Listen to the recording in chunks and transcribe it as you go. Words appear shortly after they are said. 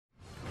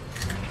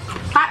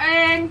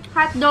kain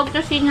hotdog,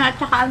 tosino, at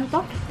saka ano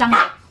to?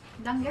 Danggit.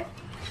 Danggit?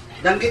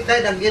 Danggit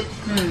tayo, danggit.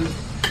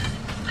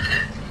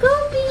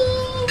 Kobe!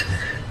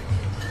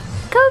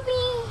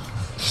 Kobe!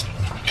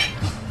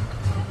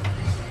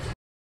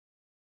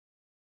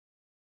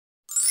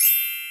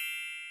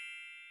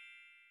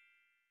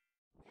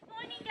 Good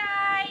morning,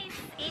 guys!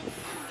 It's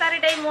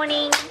Saturday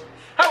morning.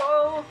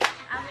 Hello!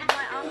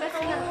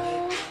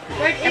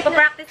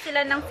 Nagpa-practice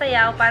sila ng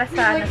sayaw para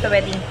sa, sa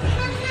wedding.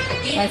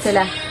 Yan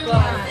sila.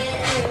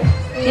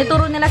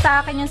 Ituro nila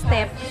sa akin yung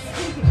step.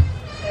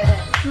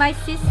 My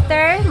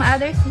sister, my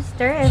other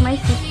sister, and my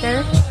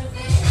sister.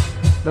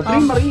 The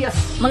Three Marias.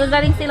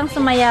 Magagaling silang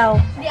sumayaw.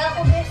 Hindi ako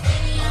best.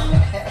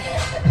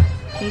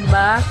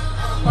 Diba?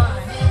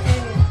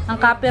 Ang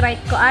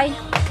copyright ko ay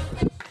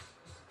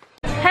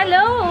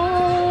hello!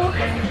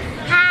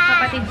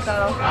 Hi! Kapatid ko.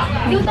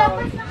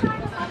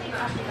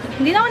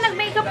 Hindi na ako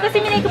nag-makeup kasi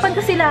minake-upan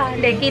ko sila.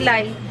 Hindi,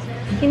 kilay.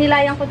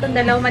 Hinilayan ko itong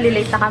dalaw,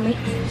 malilate na kami.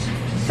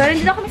 So,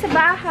 nandito kami sa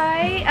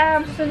bahay.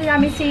 Susunod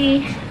namin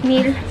si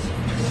Neil.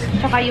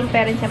 Tsaka yung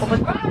parents niya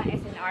pupunta sa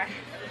SNR.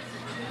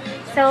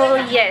 So,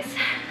 yes.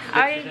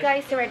 Are you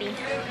guys ready?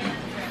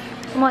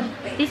 Come on.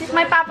 This is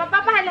my papa.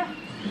 Papa, hello.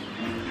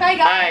 Hi,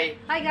 guys.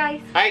 Hi,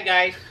 guys. Hi,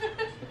 guys.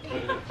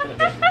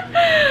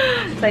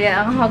 So,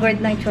 yeah. Ang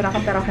haggard na itsura ko,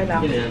 pero okay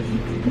lang.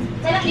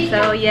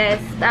 So, yes.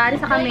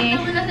 Aalis na kami.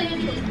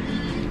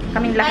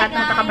 Kaming lahat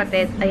ng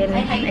magkakapatid. Ayan,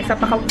 isa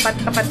pa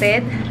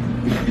kapatid.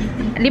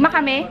 5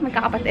 kami,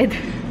 magkakapatid.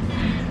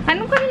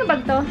 Anong kanino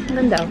bag to?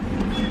 Anong daw?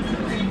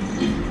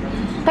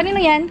 Kanino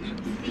yan?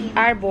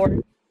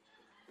 Arbor.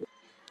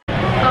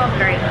 Oh,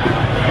 great.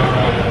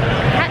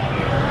 Hi!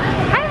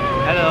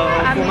 Hello,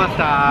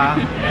 kumusta?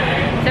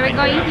 So, we're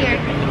going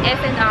here,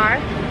 SNR.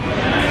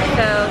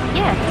 So,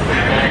 yeah.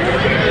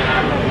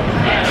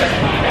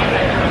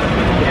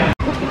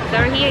 So,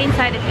 we're here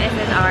inside of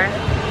SNR.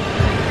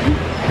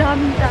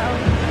 Daming tao.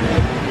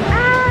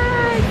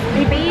 Ah!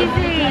 It's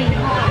busy!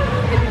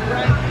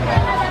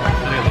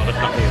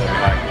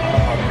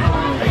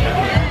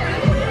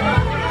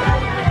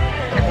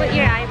 I put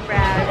your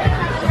eyebrows.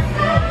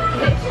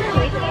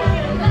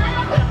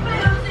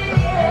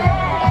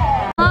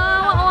 Oh,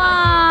 what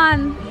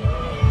one?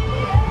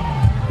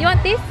 You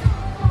want this?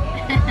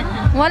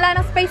 Wala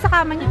nang space sa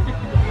kama niyo.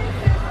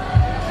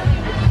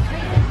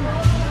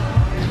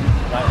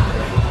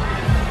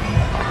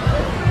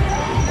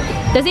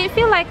 Does it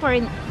feel like we're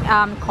in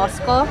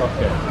Costco?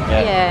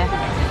 Yeah.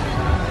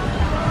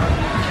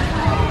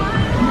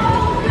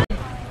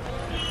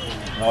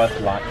 No, it's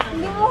locked.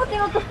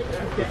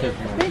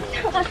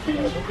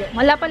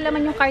 Wala pa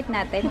laman yung cart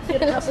natin.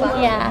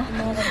 Yeah.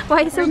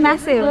 Why so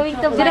massive?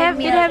 Did I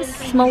have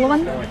small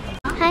one?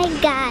 Hi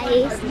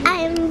guys,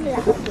 I'm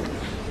Vlog.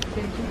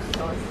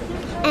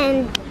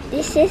 And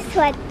this is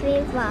what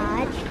we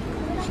bought.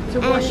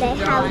 And they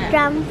have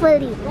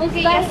trampoline.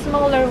 Okay, yeah,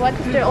 smaller one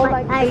because they're all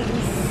like ice.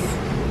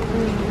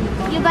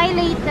 You buy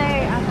later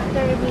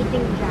after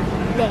meeting Jack.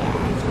 There.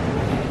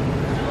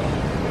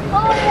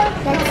 Oh,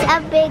 that's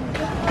a big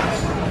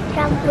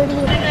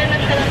trampoline.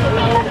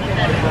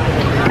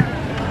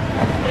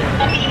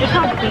 It's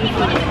not crazy.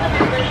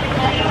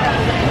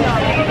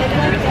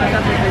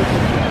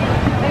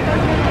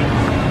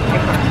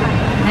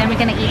 Then we're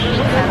gonna eat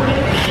pizza.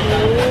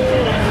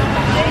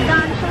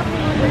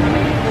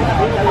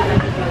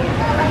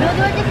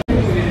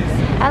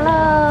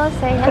 Hello,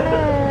 say hello.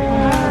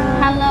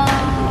 Hello.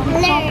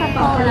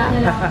 Coca-Cola.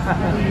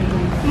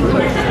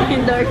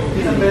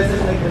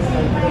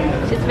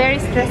 She's very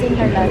stressed in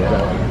her life.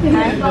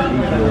 Hi.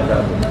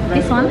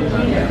 This one?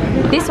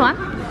 This one?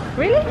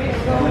 Really?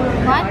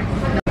 What?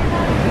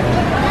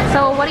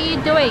 So what are you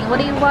doing? What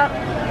do you want?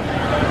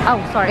 Oh,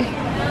 sorry.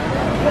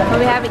 What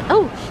are we having?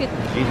 Oh, shit.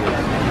 Are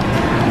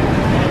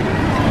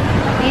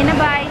you gonna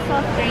buy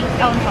soft drinks?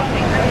 Oh, soft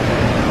drinks.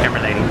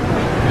 Camera lady.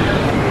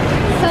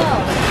 So,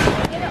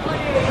 you're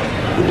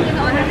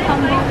gonna order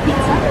combo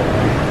pizza?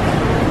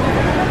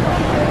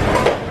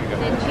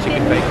 Then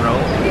Chicken bake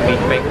roll.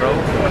 Beef bake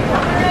roll.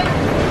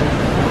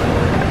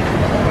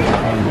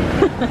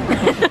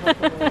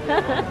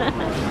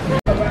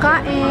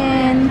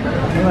 Kain!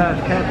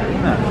 Cathy.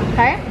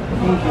 Okay?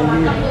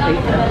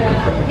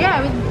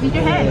 Yeah, with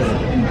your hands.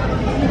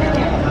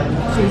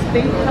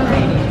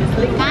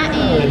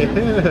 Kain!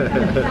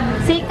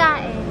 Si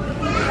kain.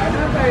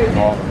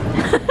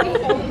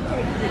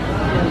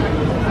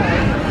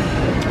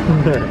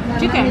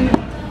 Chicken.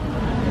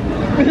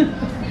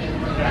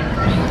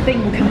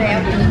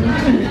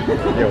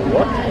 Yo,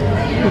 what?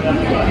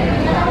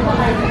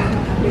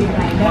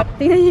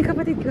 Tingnan niyo yung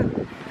kapatid ko.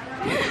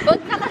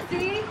 Huwag na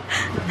kasi!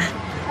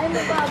 Ay,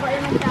 mababa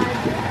yung masyado.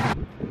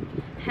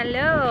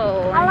 Hello!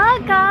 Hello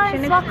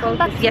guys, welcome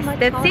back to Yes, my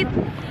that's it.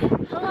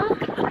 Hello.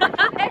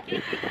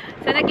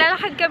 So,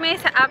 naglalakad kami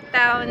sa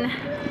uptown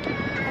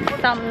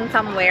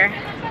somewhere.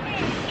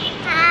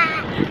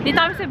 Dito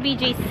kami sa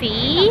BJC.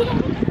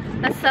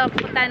 Tapos,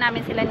 punta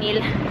namin sila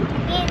Neil.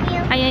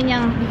 Ayan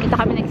yung, dito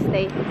kami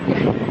nag-stay.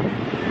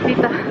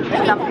 Dito.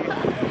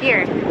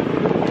 Here.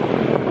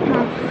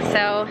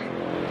 So,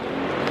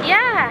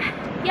 yeah.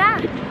 Yeah.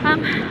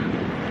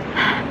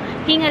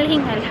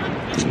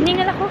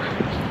 Hingal ako.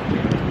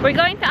 We're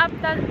going to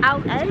Uptown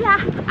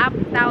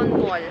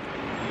Mall.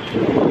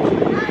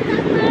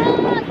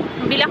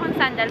 Bili akong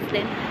sandals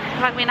din.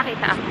 Kapag may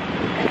nakita ako.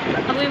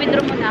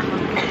 Mag-withdraw muna ako.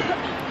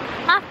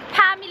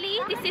 Family?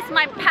 This is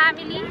my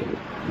family.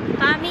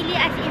 Family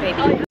as in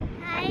all.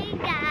 Hi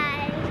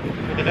guys.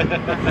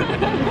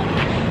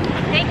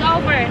 Take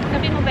over.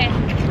 Sabi mo ba?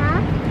 Huh?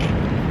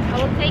 I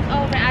will take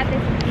over at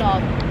this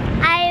vlog.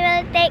 I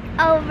will take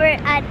over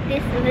at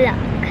this vlog.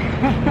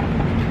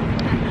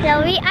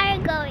 So we are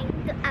going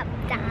to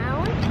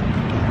Uptown.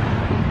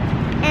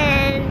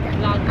 And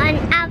on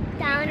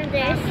Uptown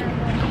there's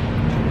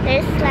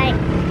like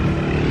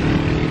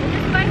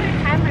Just buy her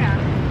camera.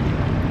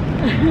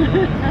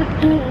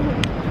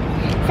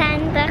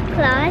 Santa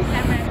Claus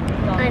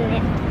on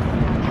it.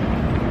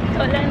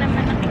 Wala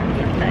naman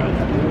nakikita eh.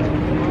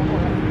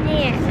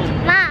 Here,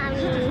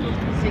 Mommy.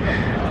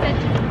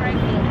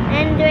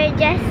 And we're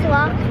just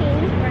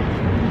walking.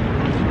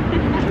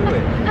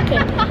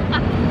 Okay.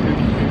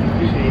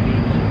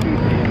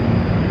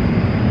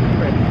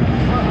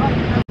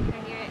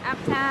 We're here at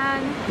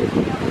Uptown.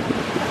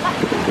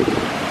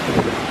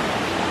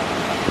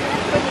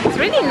 It's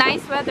really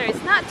nice weather.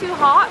 It's not too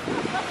hot.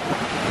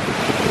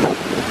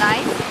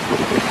 Nice.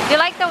 Do you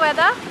like the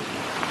weather?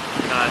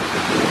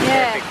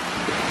 Yeah.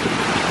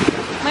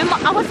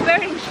 I was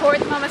wearing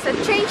shorts. Mama said,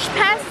 change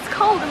pants, it's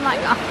cold. I'm like,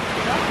 oh,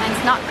 and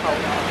it's not cold.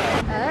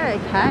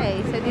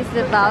 Okay, so this is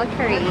the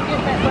Valkyrie.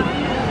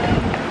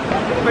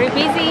 Very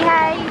busy,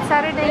 hey,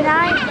 Saturday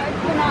night.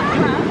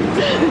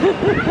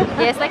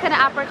 Yeah, it's like an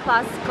upper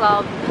class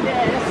club.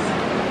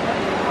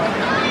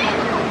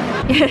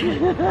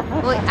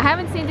 Well, I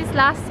haven't seen this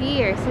last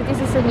year, so this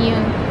is a new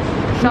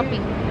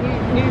shopping.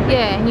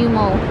 Yeah, new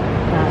mall.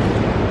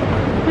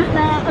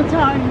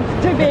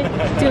 Too big.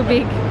 Too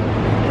big.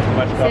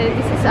 So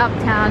this is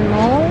Uptown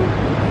Mall.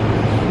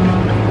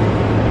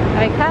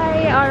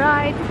 Okay,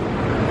 alright.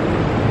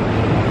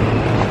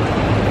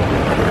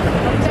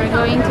 So we're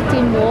going to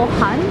Tim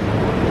Hortons.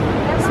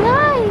 It's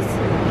nice.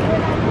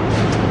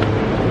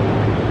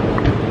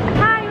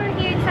 Hi, we're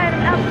here inside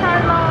of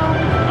Uptown Mall.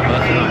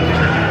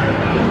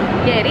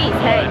 Yeah, it is,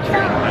 hey.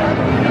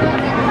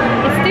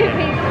 It's too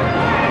big.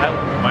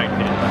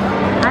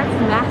 That's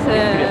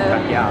massive.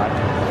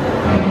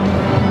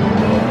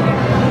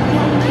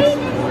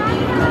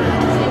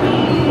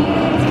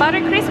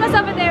 Father Christmas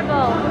over there,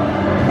 Bo.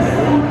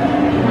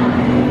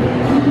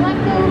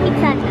 It's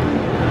Santa.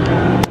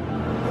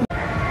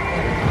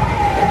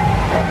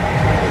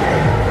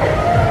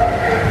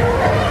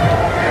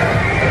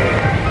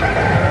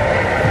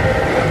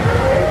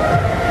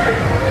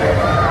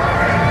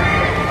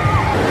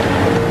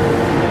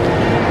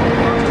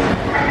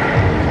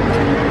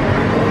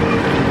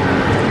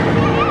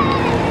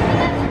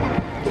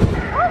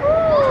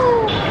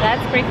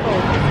 That's pretty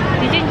cool.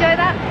 Did you enjoy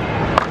that?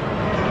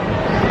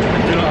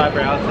 Little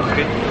eyebrows, that's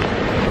good.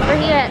 We're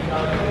here at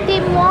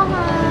Tim Hortons.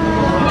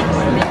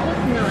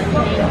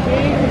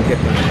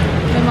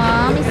 My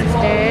mom, my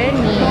sister,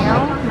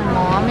 Neil, my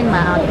mom, and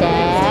my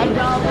dad.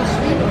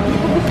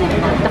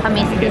 Ito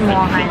kami sa Tim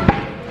Hortons.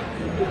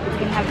 We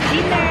can have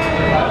dinner.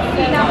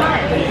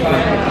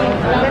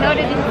 I'm gonna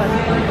order this one.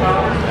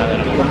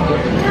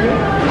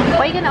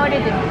 What are you gonna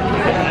order this?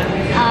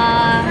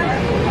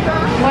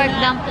 Pork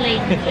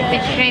dumpling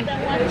with shrimp.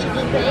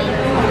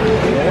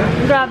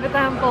 Grabe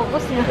ka ang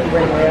focus niya.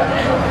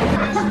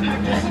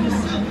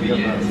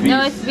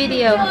 No, it's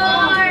video.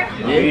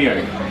 Video.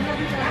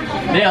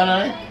 Hindi,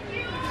 ano na?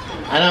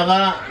 Ano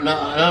ka?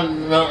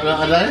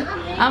 Ano na?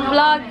 I'm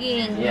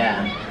vlogging.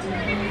 Yeah.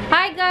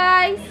 Hi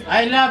guys!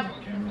 I love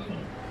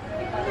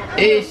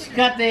is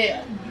Cathy.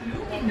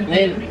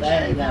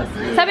 I love.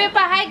 Sabi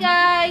pa, hi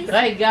guys!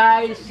 Hi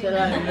guys.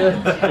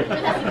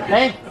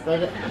 Hey.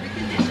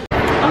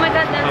 Oh my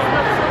god, that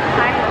looks so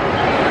tired.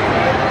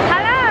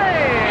 Hello!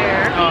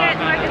 We're here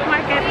at Market.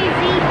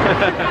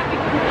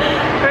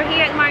 We're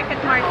here at Market.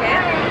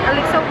 I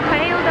look so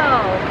pale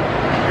though.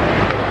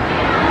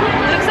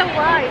 You look so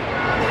white.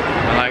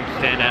 I like to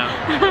stand out.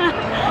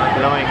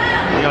 Glowing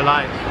in your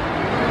life.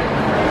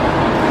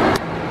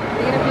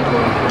 Look at the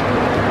people.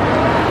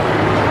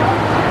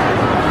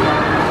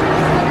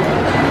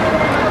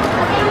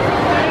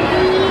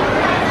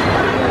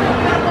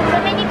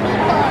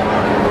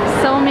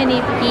 So many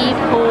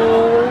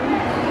people.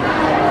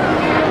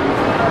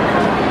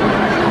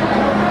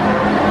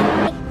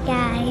 Hey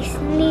guys,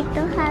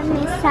 dito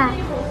kami sa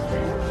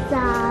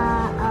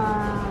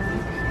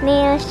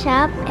nail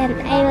shop and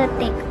I will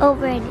take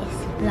over this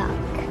vlog.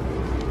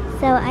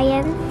 So,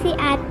 ayan si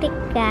Ate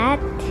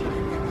Kat.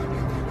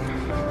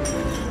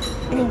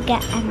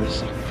 Nag-ano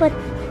siya, foot.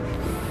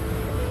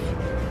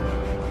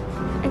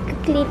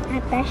 Nag-clean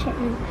ata siya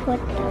ng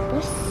foot.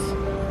 Tapos,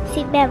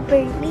 si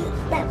Beverly.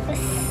 Tapos,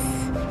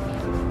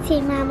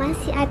 si Mama,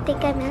 si Ate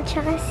Camille,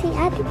 tsaka si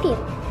Ate Tim.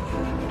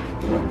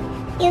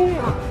 Yun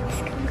o. Tapos,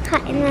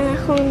 kumakain lang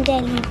akong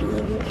jelly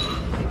bean.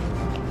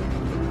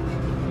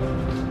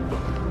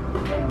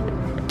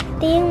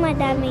 Ito yung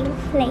madaming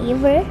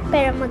flavor,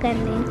 pero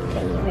maganda yung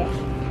flavor.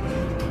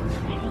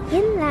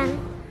 Yun lang.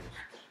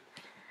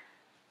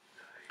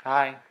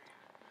 Hi.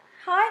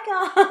 Hi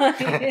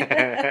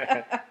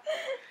guys!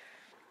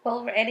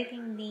 Well, we're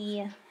editing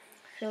the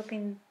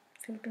Philippines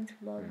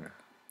vlog.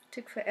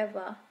 Took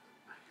forever.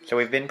 So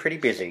we've been pretty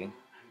busy.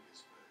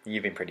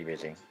 You've been pretty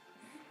busy.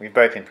 We've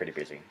both been pretty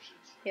busy.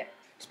 Yeah.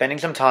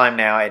 Spending some time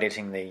now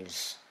editing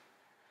these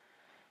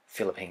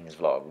Philippines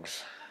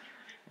vlogs.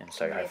 And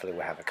so hopefully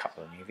we'll have a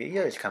couple of new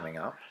videos coming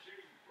up.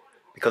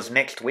 Because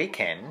next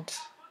weekend,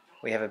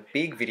 we have a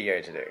big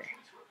video to do.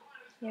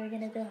 Yeah, we're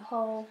gonna do a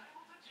whole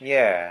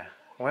Yeah.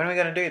 When are we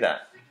going to do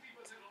that?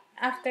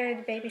 after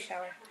the baby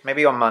shower.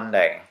 Maybe on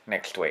Monday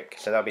next week.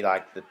 So that'll be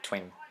like the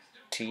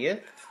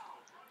 20th?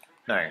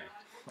 No,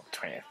 not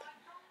 20th.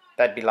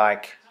 That'd be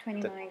like the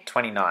 29th.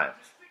 29th.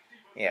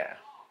 Yeah.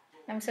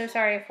 I'm so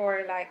sorry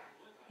for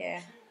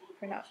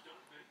for not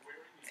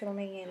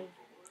filming and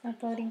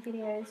uploading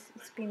videos.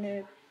 It's been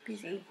a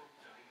busy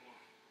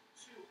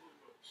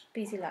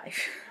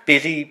life.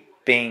 Busy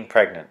being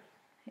pregnant.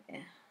 Yeah.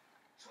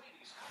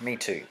 Me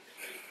too.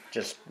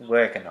 Just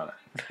working on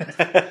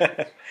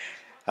it.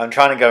 I'm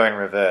trying to go in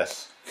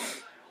reverse.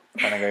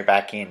 Trying to go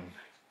back in.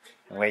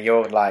 Where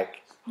you're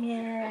like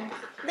Yeah.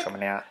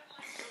 coming out.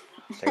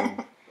 So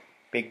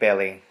big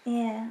belly.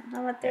 Yeah.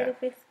 I'm at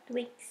 35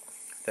 weeks.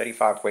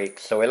 35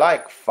 weeks. So we're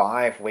like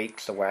 5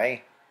 weeks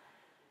away.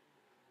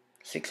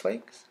 6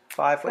 weeks?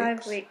 5 weeks?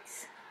 5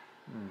 weeks.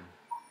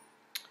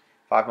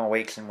 5 more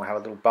weeks and we'll have a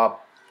little bub.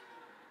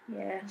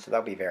 Yeah. So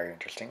that'll be very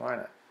interesting,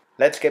 won't it?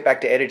 Let's get back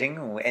to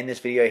editing. We'll end this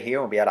video here.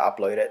 We'll be able to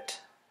upload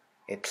it.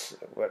 It's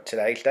what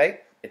today's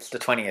date? It's the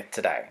 20th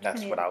today.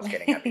 That's what I was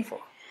getting at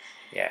before.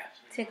 Yeah.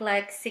 Took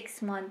like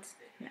 6 months.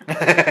 No.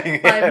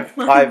 Yeah, 5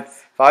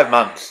 months. 5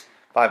 months.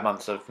 5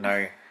 months of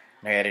no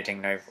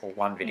editing, or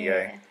one video.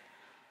 Yeah.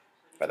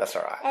 But that's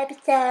alright. I'm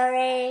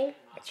sorry.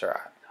 It's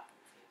alright.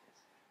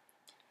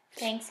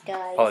 Thanks,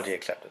 guys. Apology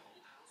accepted.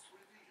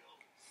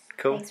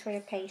 Cool. Thanks for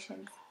your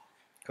patience.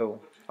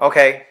 Cool.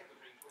 Okay.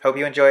 Hope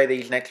you enjoy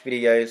these next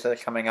videos that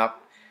are coming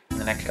up in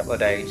the next couple of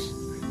days.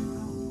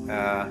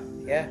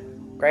 Yeah.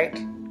 Great.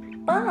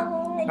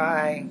 Bye.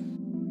 Bye.